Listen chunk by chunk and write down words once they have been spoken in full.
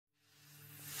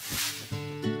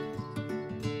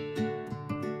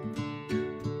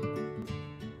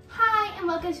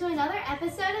welcome to another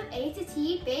episode of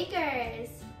A.to.T Bakers.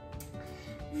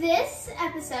 This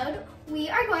episode, we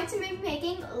are going to be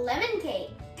making lemon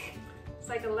cake. It's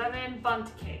like a lemon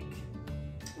bundt cake.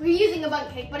 We're using a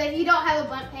bundt cake, but if you don't have a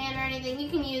bundt pan or anything,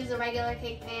 you can use a regular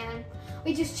cake pan.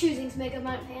 We're just choosing to make a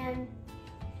bundt pan.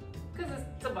 Because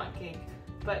it's a bundt cake,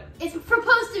 but... It's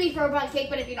proposed to be for a bundt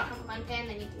cake, but if you don't have a bundt pan,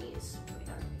 then you can use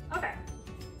regular. Okay.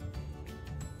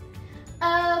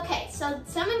 Okay, so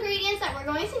some ingredients that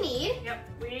we're going to need. Yep,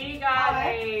 we got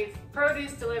a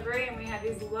produce delivery and we had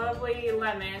these lovely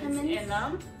lemons in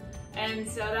them. And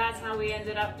so that's how we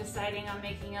ended up deciding on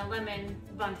making a lemon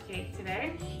bundt cake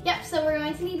today. Yep, so we're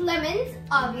going to need lemons,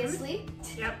 obviously.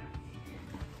 Yep.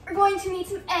 We're going to need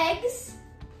some eggs.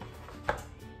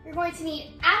 You're going to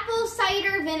need apple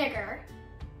cider vinegar.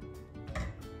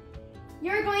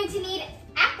 You're going to need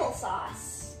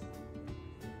applesauce.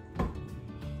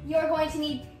 You're going to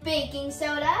need baking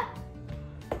soda,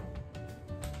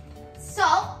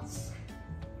 salt,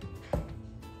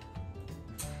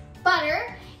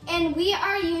 butter, and we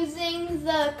are using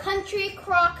the country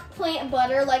crock plant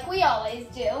butter like we always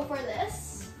do for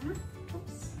this.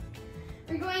 Oops.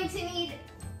 We're going to need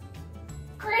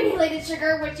granulated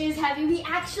sugar, which is heavy. We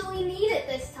actually need it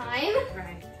this time.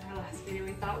 Right, our last video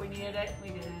we thought we needed it,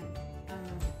 we didn't.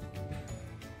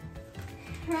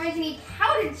 We're going to need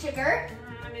powdered sugar.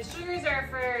 And the sugars are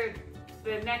for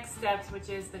the next steps, which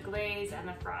is the glaze and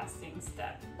the frosting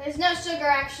step. There's no sugar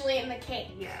actually in the cake.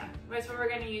 Yeah, that's where we're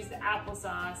going to use the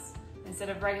applesauce instead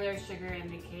of regular sugar in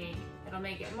the cake. It'll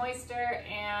make it moister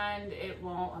and it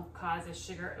won't cause a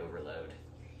sugar overload.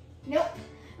 Nope.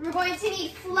 We're going to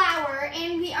need flour,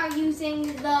 and we are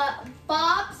using the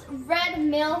Bob's Red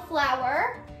Mill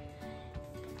flour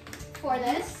for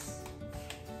this.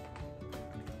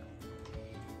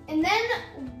 And then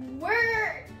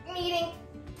we're needing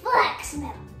flax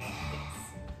milk.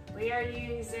 We are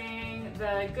using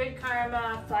the Good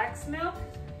Karma flax milk.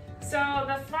 So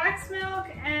the flax milk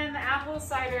and the apple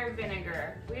cider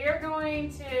vinegar. We are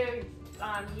going to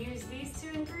use these two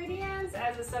ingredients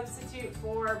as a substitute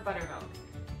for buttermilk.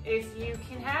 If you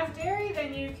can have dairy,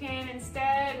 then you can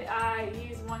instead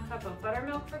use 1 cup of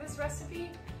buttermilk for this recipe.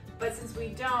 But since we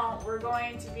don't, we're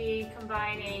going to be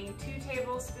combining 2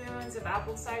 tablespoons of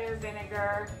apple cider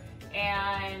vinegar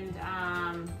and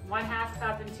 1/2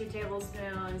 cup and 2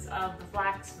 tablespoons of the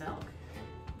flax milk.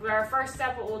 Our first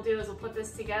step, what we'll do is we'll put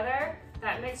this together,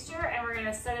 that mixture, and we're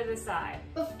gonna set it aside.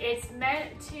 It's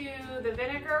meant to, the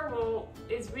vinegar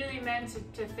is really meant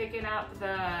to thicken up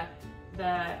the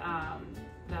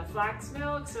flax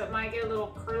milk, so it might get a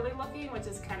little curly looking, which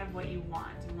is kind of what you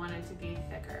want. You want it to be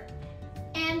thicker.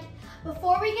 And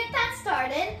before we get that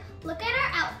started, look at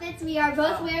our outfits. We are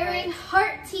both wearing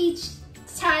heart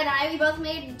tie-dye. We both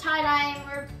made tie-dye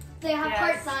and they have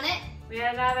hearts on it. We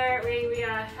had we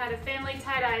had a family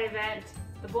tie-dye event.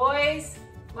 The boys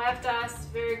left us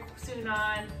very soon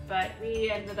on, but we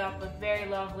ended up with very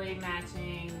lovely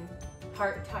matching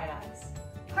heart tie-dyes.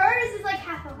 Hers is like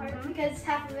half a heart because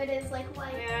half of it is like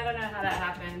white. Yeah, I don't know how that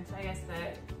happened. I guess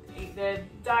the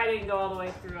dye didn't go all the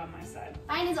way through on my side.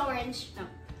 Mine is orange. No.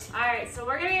 All right, so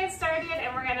we're gonna get started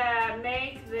and we're gonna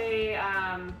make the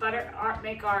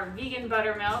make our vegan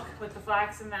buttermilk with the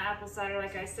flax and the apple cider,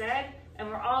 like I said. And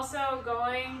we're also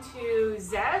going to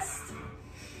zest.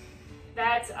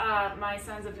 That's my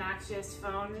son's obnoxious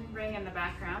phone ring in the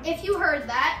background. If you heard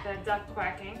that. The duck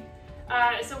quacking.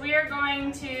 So we are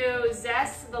going to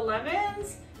zest the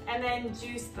lemons and then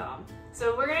juice them.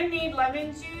 So we're gonna need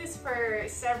lemon juice for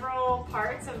several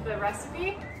parts of the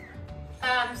recipe.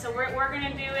 So what we're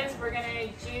gonna do is we're gonna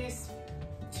juice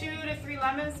 2 to 3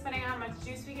 lemons, depending on how much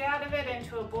juice we get out of it,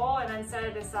 into a bowl and then set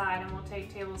it aside, and we'll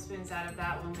take tablespoons out of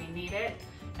that when we need it.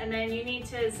 And then you need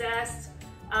to zest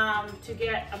to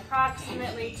get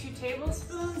approximately 2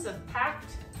 tablespoons of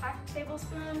packed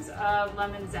tablespoons of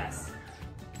lemon zest.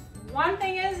 One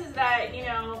thing is that, you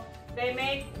know, they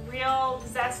make real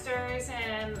zesters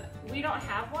and we don't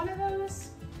have one of those.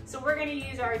 So we're gonna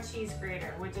use our cheese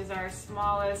grater, which is our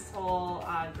smallest whole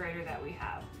grater that we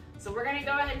have. So we're gonna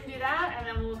go ahead and do that, and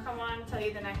then we'll come on and tell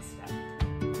you the next step.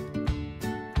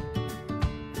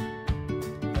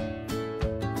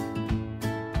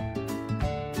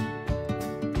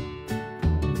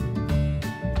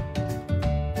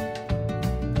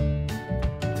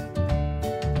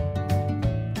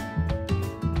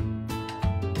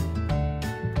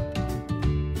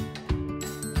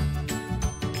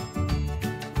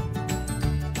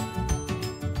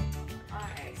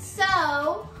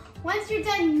 Once you're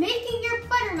done making your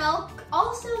buttermilk,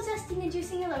 also zesting and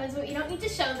juicing your lemons, but you don't need to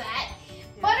show that.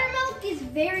 Yeah. Buttermilk is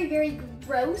very, very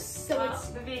gross, so well, it's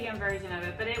the vegan version of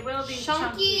it, but it will be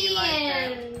chunky like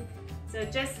and that. So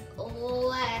just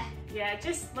bleh. yeah,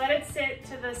 just let it sit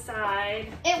to the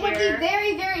side. It would be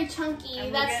very, very chunky.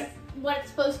 And That's what it's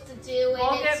supposed to do.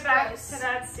 We'll and get it's back gross. to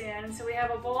that soon. So we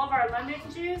have a bowl of our lemon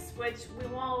juice, which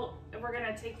we're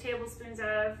gonna take tablespoons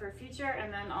out of for future,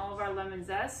 and then all of our lemon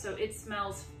zest. So it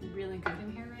smells really good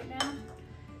in here right now.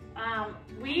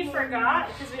 We forgot,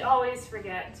 because we always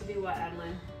forget to do what,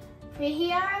 Adeline?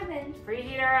 Preheat our oven.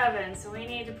 Preheat our oven. So we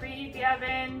need to preheat the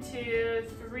oven to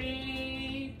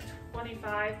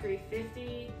 325,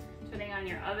 350, depending on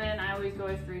your oven. I always go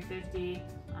with 350.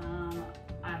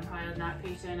 I'm probably not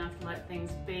patient enough to let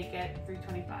things bake at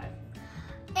 325.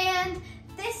 And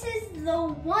this is the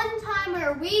one time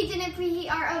where we didn't preheat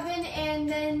our oven and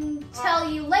then tell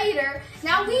you later.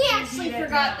 Now we actually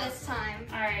forgot this time.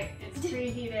 All right, it's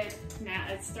preheated now.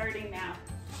 It's starting now.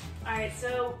 All right,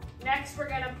 so next we're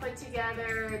gonna put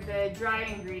together the dry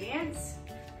ingredients.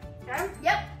 Okay?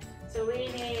 Yep. So we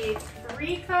need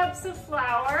 3 cups of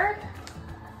flour.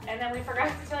 And then we forgot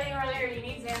to tell you earlier, you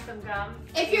need xanthum gum.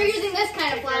 If you're using this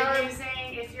kind of flour.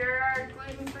 If your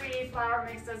gluten-free flour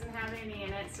mix doesn't have any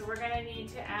in it, so we're gonna need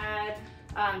to add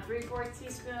 3/4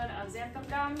 teaspoon of xanthum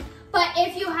gum. But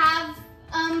if you have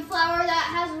flour that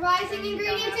has rising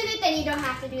ingredients in it, then you don't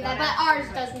have to do that. But ours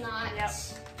does not. Yep.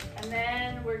 And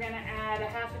then we're gonna add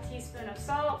 1/2 teaspoon of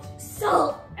salt.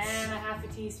 Salt. And 1/2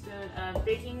 teaspoon of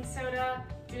baking soda.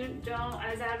 Don't,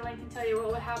 as Adeline can tell you,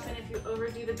 what would happen if you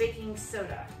overdo the baking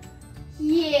soda.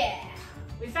 Yeah.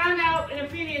 We found out in a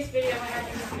previous video what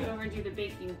happens if you overdo the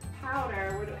baking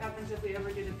powder. What happens if we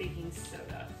overdo the baking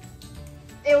soda?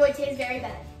 It would taste very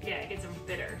bad. Yeah, it gets a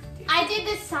bitter taste. I did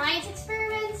the science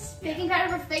experiments, baking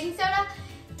powder versus baking soda.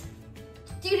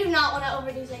 You do not want to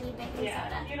overdo any baking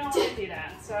soda. You don't want to do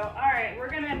that. So, all right, we're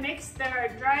gonna mix our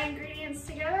dry ingredients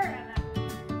together and then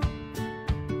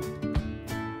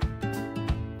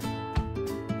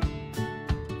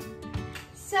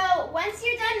so once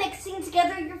you're done mixing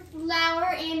together your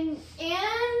flour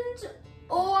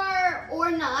or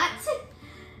not,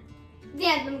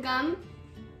 xanthum gum,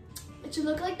 it should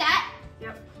look like that.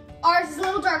 Yep. Ours is a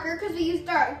little darker because we use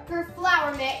darker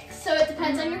flour mix, so it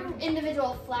depends on your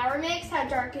individual flour mix how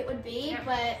dark it would be. Yep.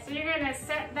 But so you're gonna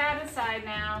set that aside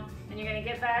now, and you're gonna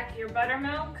get back your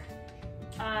buttermilk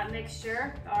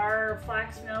mixture, our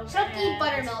flax milk. chunky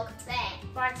buttermilk.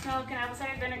 Flax milk and apple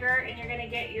cider vinegar, and you're gonna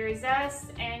get your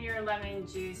zest and your lemon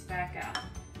juice back out.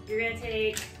 You're gonna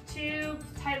take 2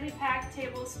 tightly packed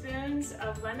tablespoons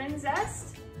of lemon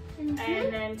zest, and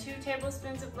then 2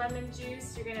 tablespoons of lemon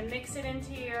juice. You're gonna mix it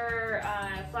into your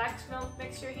flax milk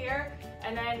mixture here,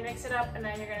 and then mix it up, and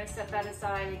then you're gonna set that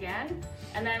aside again.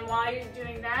 And then while you're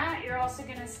doing that, you're also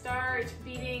gonna start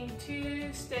beating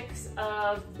 2 sticks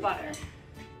of butter.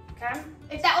 Okay?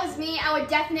 If that was me, I would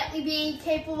definitely be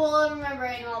capable of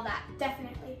remembering all that.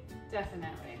 Definitely.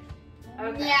 Definitely.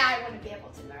 Okay. Yeah, I wouldn't be able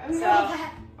to remember So, all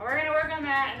that. we're gonna work on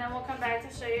that, and then we'll come back to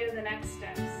show you the next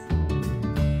steps.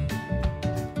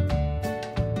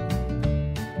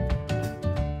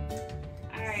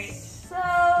 All right.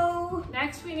 So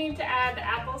Next, we need to add the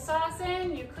applesauce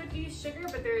in. You could use sugar,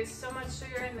 but there is so much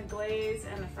sugar in the glaze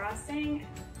and the frosting.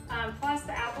 Plus,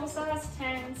 the applesauce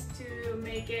tends to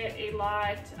make it a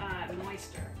lot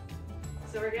moister.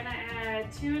 So we're gonna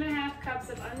add 2½ cups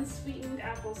of unsweetened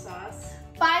applesauce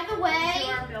by the to way,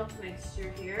 our milk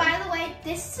mixture here.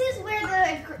 this is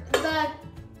where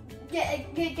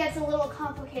it gets a little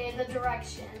complicated, the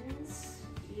directions.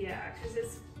 Yeah, because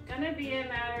it's gonna be a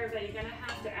matter of that you're gonna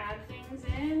have to add things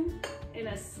in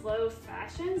a slow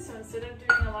fashion. So instead of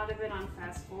doing a lot of it on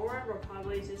fast forward, we'll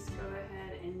probably just go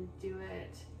ahead and do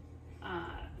it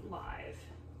live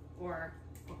or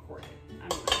recorded. I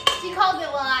don't know. She calls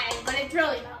it live, but it's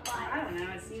really not live. I don't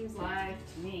know, it seems live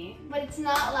to me. But it's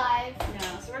not live.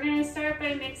 No, so we're gonna start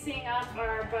by mixing up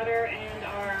our butter and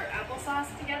our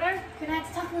applesauce together. Gonna have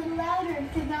to talk a little louder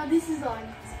because now this is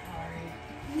on.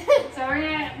 So we're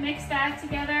gonna mix that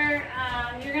together.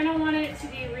 You're gonna want it to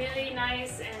be really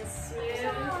nice and smooth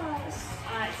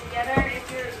together. If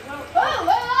you're,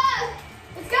 Whoa!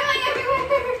 It's going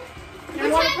everywhere! you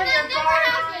want to put your never guard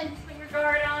happened. on. Put your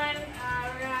guard on.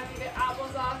 We're gonna have to get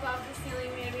applesauce off the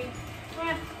ceiling, maybe. Come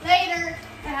on. Later.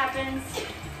 That happens.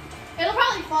 It'll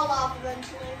probably fall off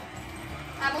eventually.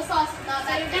 Applesauce is not So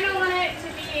that you're gonna want it to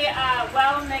be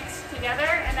well mixed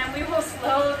together, and then we will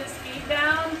slow the speed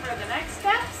down for the next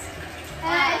steps.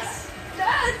 It's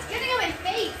getting on my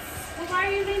face. Well, why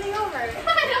are you leaning over?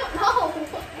 I don't know.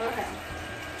 Okay.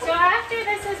 So after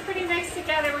this is pretty mixed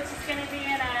together, which is going to be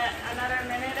in another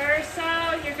minute or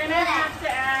so, you're going to have to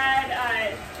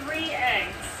add 3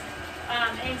 eggs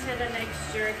into the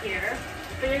mixture here.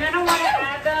 But you're gonna want to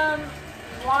add them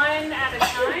one at a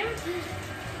time.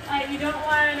 You don't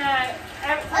want to,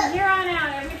 from here on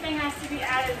out, everything has to be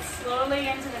added slowly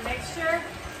into the mixture,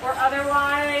 or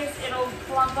otherwise it'll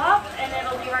clump up and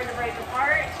it'll be hard to break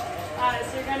apart.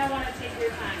 So you're gonna want to take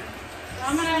your time. So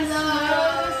I'm gonna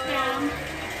slow this down.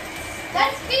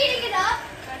 That's speeding it up.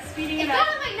 That's speeding it It up. got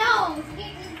on my nose.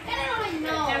 Get it on my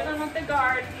nose. Definitely want the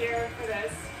guard here for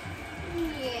this.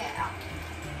 Yeah.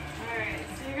 Alright,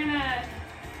 so you're gonna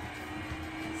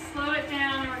slow it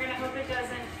down and we're gonna hope it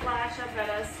doesn't flash up at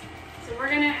us. So we're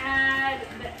gonna add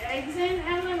the eggs in,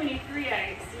 Emily. We need 3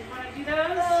 eggs. Do you wanna do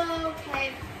those?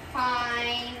 Okay,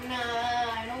 fine.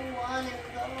 I don't want to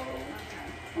though. Okay.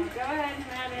 Well, go ahead and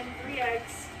add in 3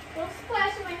 eggs. Don't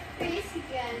splash on my face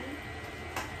again.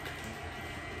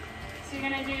 So you're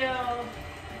gonna do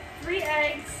 3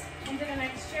 eggs into the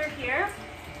mixture here.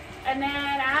 And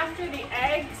then after the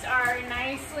eggs are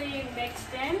nicely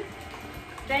mixed in,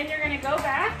 then you're gonna go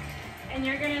back and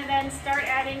you're gonna then start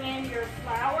adding in your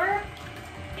flour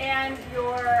and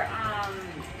your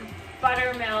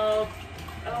buttermilk.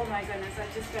 Oh my goodness, I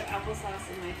just got applesauce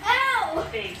in my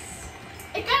face.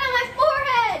 It got on my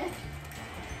forehead!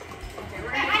 Okay,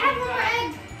 we're I gonna have move more on.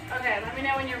 eggs. Okay, let me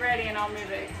know when you're ready and I'll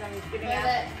move it because I'm getting out.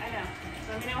 I know.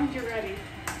 So let me know when you're ready.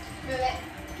 Move it.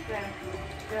 Good.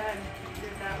 Good. Do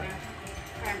it that way.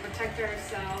 Try and protect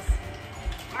ourselves.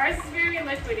 Ours is very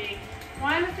liquidy.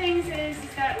 One of the things is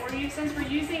that since we're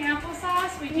using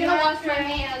applesauce, we do have wash my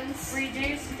hands.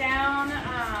 reduce down.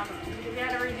 We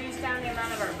got to reduce down the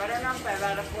amount of our buttermilk by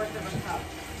about 1/4 of a cup.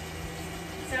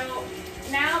 So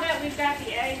now that we've got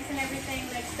the eggs and everything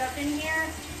mixed up in here,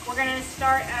 we're going to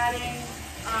start adding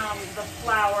the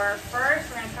flour first.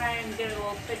 We're going to try and get it a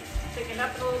little thickened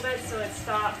up a little bit so it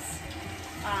stops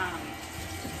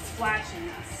splashing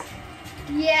us.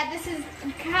 Yeah, this is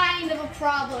kind of a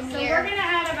problem So here. we're going to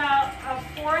add about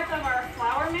 1/4 of our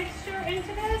flour mixture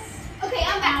into this. Okay,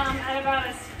 I'm back. At about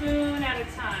a spoon at a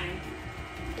time.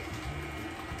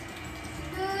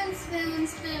 Spoon, spoon,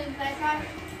 spoon. Can I try?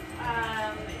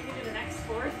 You can do the next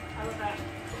 1/4. How about that?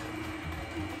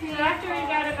 Okay. So after we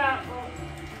got about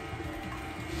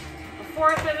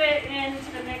 1/4 of it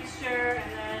into the mixture,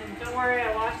 and then don't worry,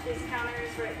 I washed these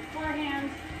counters right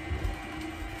beforehand.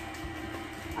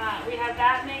 We have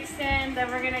that mixed in, then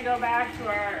we're going to go back to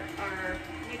our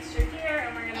mixture here,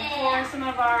 and we're going to pour some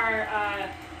of our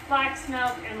flax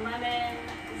milk and lemon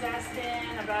zest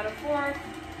in, about 1/4.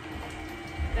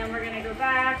 Then we're going to go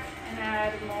back and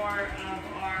add more of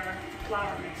our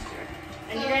flour mixture.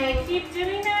 And you're going to keep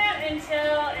doing that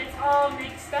until it's all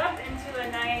mixed up into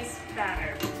a nice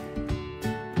batter.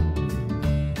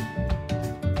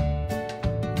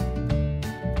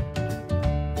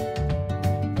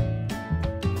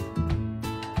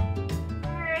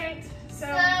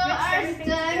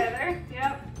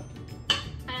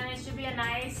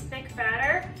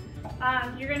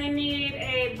 You're going to need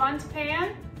a bundt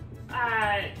pan.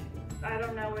 I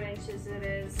don't know what inches it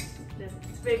is.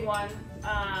 It's a big one.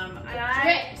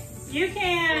 You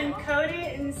can coat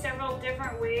it in several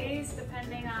different ways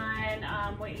depending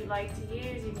on what you like to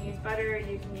use. You can use butter,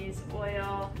 you can use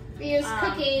oil. We use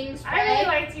cooking spray. I really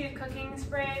like to use cooking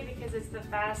spray because it's the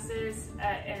fastest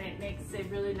and it makes a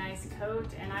really nice coat.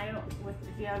 And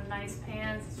if you have nice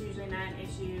pans, it's usually not an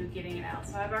issue getting it out.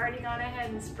 So I've already gone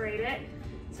ahead and sprayed it.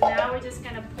 So now we're just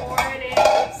going to pour it in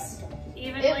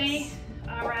evenly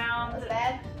around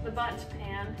the bundt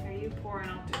pan. Here, you pour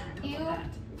and I'll turn. You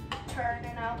turn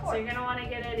and I'll pour. So you're going to want to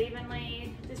get it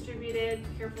evenly distributed.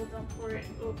 Be careful, don't pour it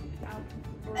out.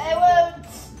 I won't.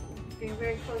 Getting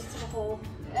very close to the hole.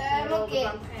 Okay. The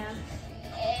bundt pan.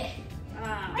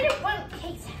 I don't want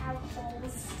cakes to have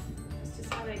holes. That's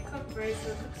just how they cook, right?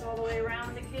 So it cooks all the way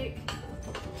around the cake.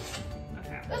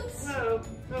 Okay. Oops. Whoa.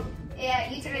 Oh.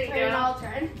 Yeah, you take a turn and I'll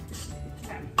turn.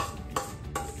 Okay.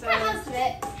 So That's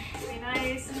it. be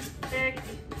nice and thick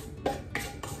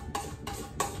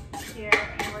here,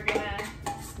 and we're gonna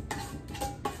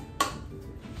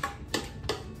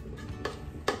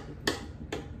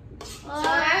so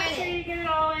after you get it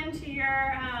all into your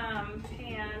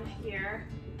pan here,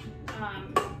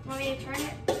 want me to turn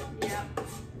it? Yeah.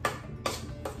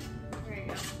 There you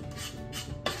go.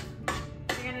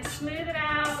 You're gonna smooth it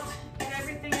out. Get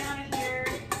everything out of here.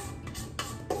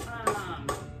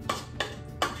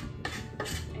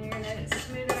 And you're going to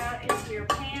smooth it out into your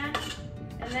pan.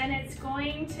 And then it's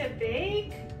going to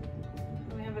bake.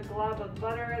 We have a glob of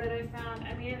butter that I found.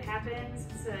 I mean, it happens.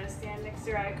 It's a stand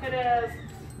mixer. I could have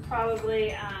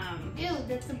probably... Ew,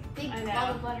 that's a big I know,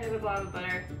 glob of butter. There's a glob of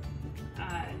butter.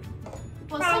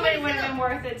 Well, probably would have been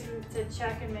worth it to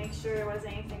check and make sure there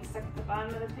wasn't anything stuck at the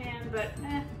bottom of the pan, but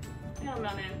It'll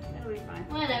melt in. It'll be fine.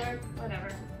 Whatever. Whatever.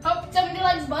 Oh, somebody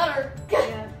likes butter.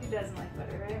 Yeah, who doesn't like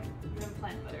butter, right? Even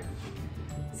plant butter.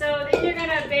 So then you're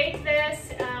gonna bake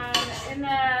this in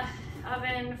the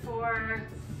oven for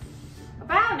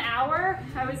about an hour.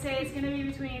 I would say it's gonna be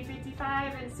between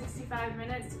 55 and 65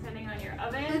 minutes, depending on your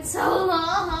oven. It's so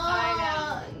long.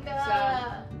 I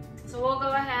know. So we'll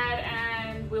go ahead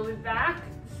and we'll be back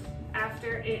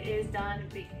after it is done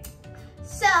baking.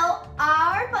 So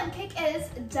our bundt cake is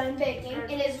done baking.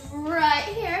 It is right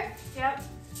here. Yep.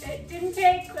 It didn't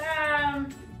take,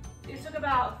 it took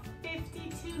about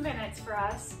 52 minutes for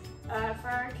us for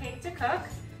our cake to cook.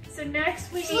 So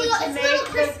next we need to make it's a little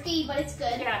crispy, but it's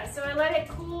good. Yeah, so I let it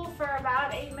cool for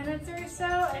about 8 minutes or so,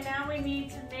 and now we need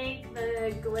to make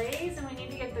the glaze, and we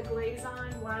need to get the glaze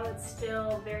on while it's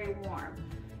still very warm.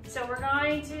 So we're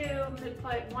going to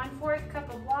put 1/4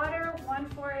 cup of water,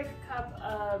 1/4 cup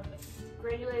of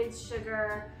granulated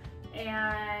sugar,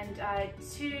 and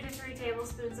 2 to 3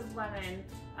 tablespoons of lemon.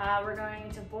 We're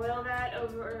going to boil that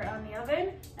over on the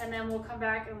oven, and then we'll come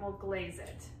back and we'll glaze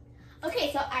it.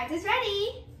 Okay, so ours is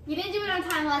ready. We didn't do it on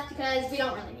time lapse because we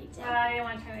don't really need to. I didn't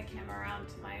want to turn the camera around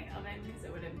to my oven because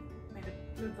it would have made it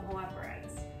move the whole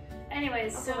apparatus.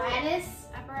 Anyways,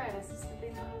 apparatus is the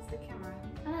thing that holds the camera.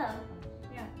 Oh.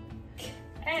 Yeah.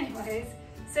 Anyways,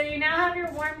 so you now have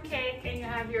your warm cake and you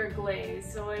have your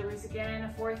glaze. So it was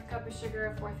again 1/4 cup of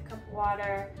sugar, 1/4 cup of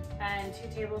water, and 2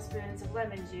 tablespoons of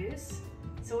lemon juice.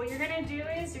 So what you're gonna do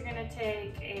is you're gonna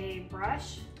take a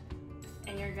brush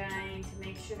and you're going to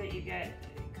make sure that you get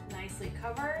nicely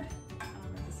covered.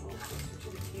 This little closer to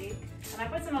the cake. And I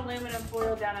put some aluminum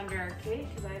foil down under our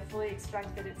cake because I fully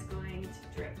expect that it's going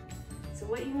to drip. So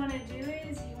what you want to do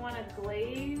is you want to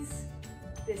glaze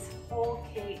this whole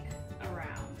cake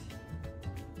around.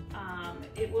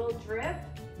 It will drip,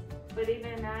 but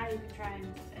even in that you can try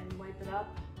and wipe it up.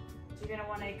 So you're going to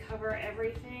want to cover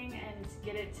everything and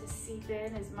get it to seep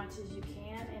in as much as you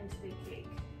can into the cake.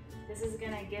 This is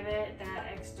gonna give it that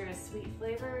extra sweet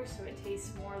flavor, so it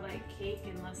tastes more like cake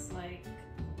and less like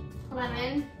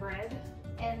lemon bread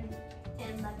and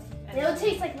lemon. It'll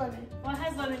taste like lemon. Well, it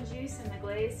has lemon juice in the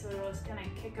glaze, so it's gonna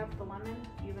kick up the lemon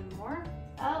even more.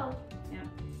 Oh. Yeah.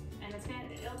 And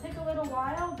it'll take a little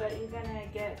while, but you're gonna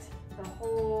get the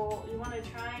whole. You want to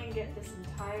try and get this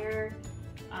entire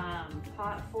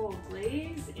pot full of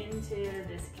glaze into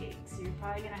this cake. So you're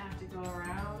probably gonna have to go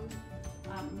around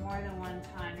more than one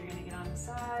time. You're gonna get on the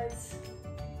sides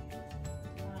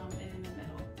and in the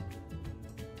middle.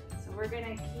 So we're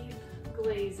gonna keep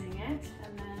glazing it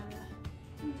and then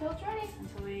until it's ready.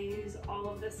 Until we use all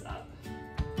of this up.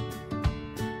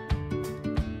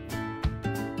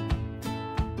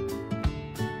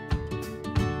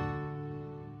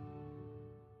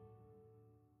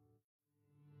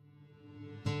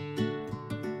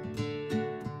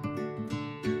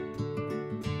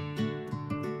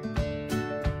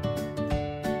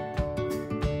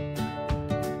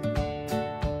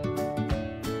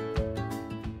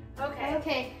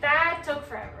 Okay. That took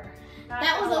forever.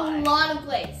 That was a lot of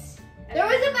glaze. There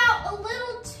was about a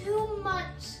little too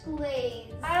much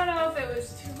glaze. I don't know if it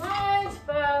was too much,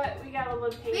 but we got a little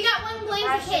patient. We got one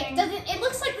glaze cake. It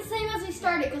looks like the same as we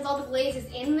started because all the glaze is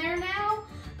in there now,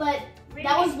 but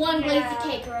that was one glaze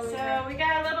cake earlier. So we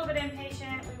got a little bit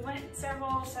impatient. We went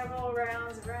several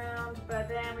rounds around, but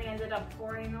then we ended up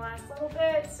pouring the last little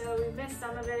bit, so we missed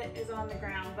some of it is on the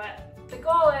ground. But the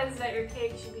goal is that your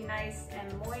cake should be nice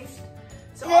and moist.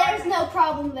 So there's no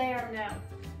problem there. No.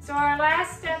 So our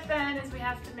last step then is we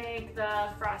have to make the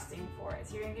frosting for it.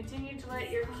 So you're gonna continue to let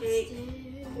your cake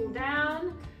cool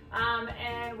down,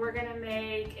 and we're gonna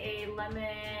make a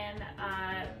lemon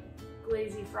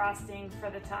glazy frosting for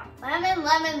the top. Lemon,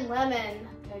 lemon, lemon.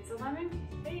 It's a lemon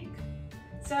cake.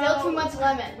 So still too much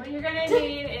lemon. What you're gonna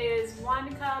need is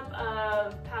 1 cup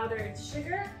of powdered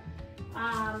sugar,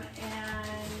 and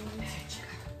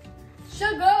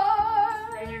sugar.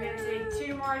 Then you're gonna take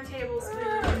 2 more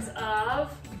tablespoons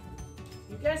of,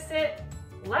 you guessed it,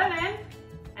 lemon,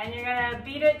 and you're gonna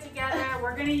beat it together.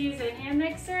 We're gonna use a hand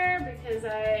mixer because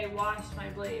I washed my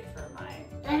blade for my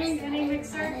hand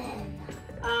mixer.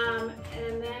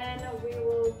 And then we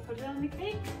will put it on the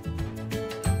cake.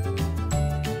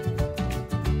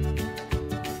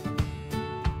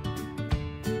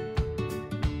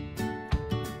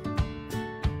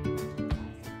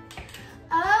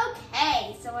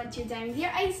 Okay, so once you're done with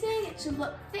your icing, it should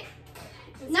look thick.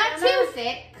 Not too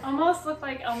thick. Almost look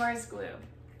like Elmer's glue.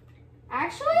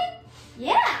 Actually,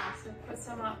 yeah. So put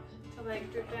some up to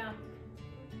like drip down.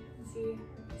 See,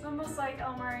 it's almost like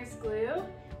Elmer's glue.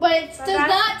 But it does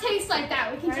not taste like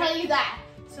that, we can tell you that.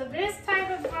 So this type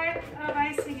of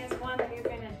icing is one that you're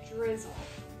gonna drizzle.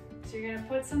 So you're gonna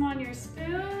put some on your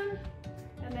spoon,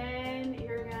 and then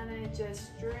you're gonna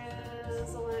just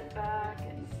drizzle it back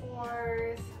and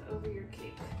forth over your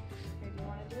cake. Okay, do you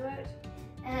wanna do it?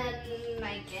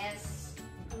 I guess.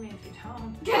 I mean, if you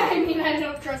don't. I mean, I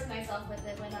don't trust myself with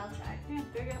it, but I'll try. Yeah,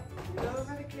 there you go. Go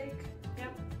over the cake.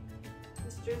 Yep.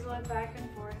 Just drizzle it back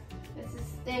and forth. This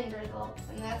is thin drizzle,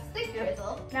 and that's thick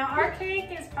drizzle. Now our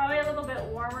cake is probably a little bit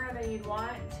warmer than you'd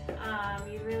want.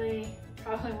 You'd really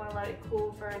probably want to let it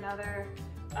cool for another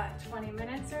 20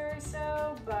 minutes or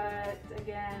so, but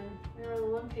again, we were a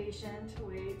little impatient to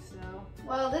wait, so.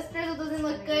 Well, this drizzle doesn't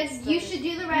look good. You should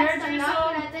do the rest. I'm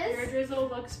not good at this. Your drizzle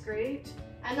looks great.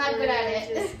 I'm not good at it.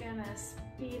 We're just gonna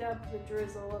speed up the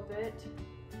drizzle a bit,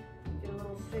 get a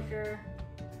little thicker.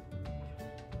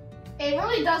 It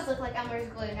really does look like Elmer's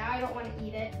glue. Now I don't want to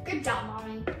eat it. Good job,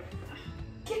 Mommy.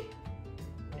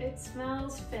 It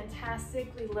smells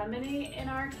fantastically lemony in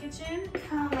our kitchen.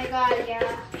 Oh my God,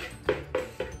 yeah.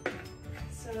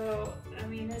 So, I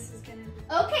mean, this is gonna be...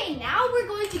 Okay, now we're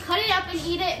going to cut it up and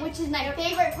eat it, which is my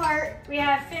favorite part. We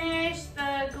have finished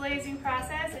the glazing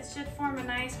process. It should form a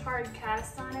nice hard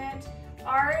cast on it.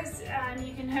 Ours,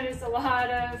 you can notice a lot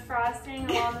of frosting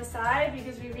along the side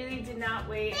because we really did not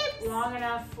wait long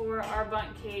enough for our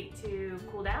bundt cake to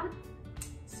cool down.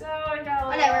 So I got a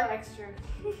little extra.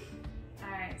 All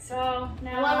right, so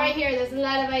now one right here, there's a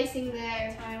lot of icing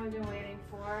there. Time we've been waiting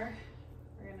for.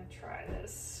 We're gonna try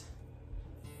this.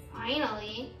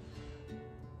 Finally.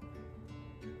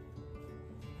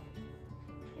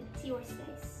 It's your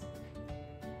space.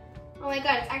 Oh my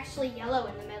God, it's actually yellow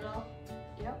in the middle.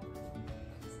 Yep.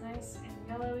 Nice and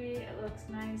yellowy. It looks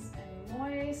nice and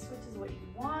moist, which is what you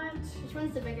want. Which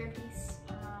one's the bigger piece?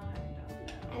 I don't know.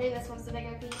 I think this one's the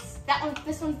bigger piece.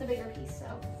 This one's the bigger piece,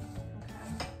 so.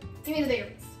 Okay. Give me the bigger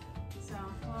piece. So,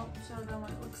 we'll show them what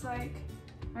it looks like.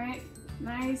 All right,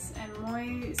 nice and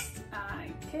moist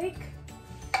cake.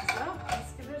 So,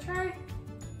 let's give it a try.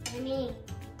 Yummy.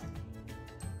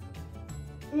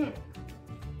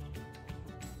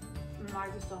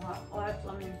 I just don't want a lot of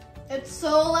lemon. It's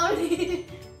so lemony.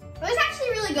 But it's actually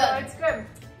really good. Oh, it's good.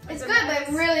 It's good, but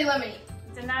really lemony.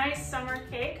 It's a nice summer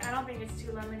cake. I don't think it's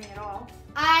too lemony at all.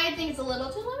 I think it's a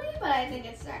little too lemony, but I think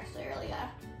it's actually really good. I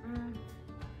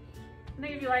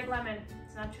think if you like lemon,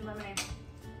 it's not too lemony.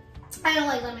 I don't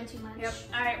like lemon too much. Yep.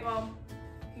 All right, well,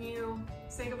 can you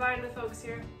say goodbye to the folks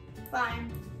here?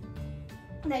 Fine.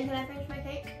 Then can I finish my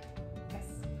cake? Yes.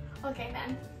 Okay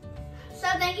then. So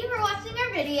thank you for watching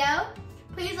our video.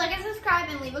 Please like and subscribe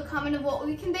and leave a comment of what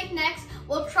we can bake next.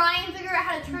 We'll try and figure out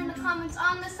how to turn the comments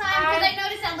on this time because I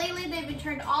noticed that lately they've been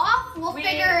turned off. We'll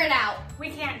figure it out. We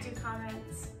can't do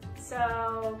comments.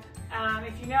 So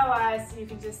if you know us, you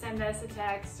can just send us a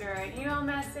text or an email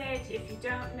message. If you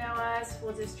don't know us,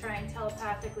 we'll just try and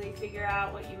telepathically figure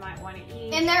out what you might want to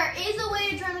eat. And there is a way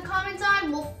to turn the comments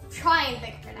on. We'll try and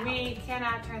figure it out. We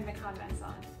cannot turn the comments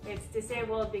on. It's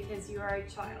disabled because you are a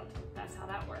child. That's how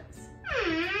that works.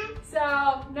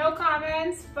 So no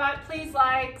comments, but please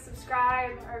like,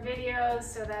 subscribe our videos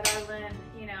so that Evelyn,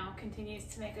 continues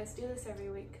to make us do this every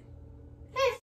week.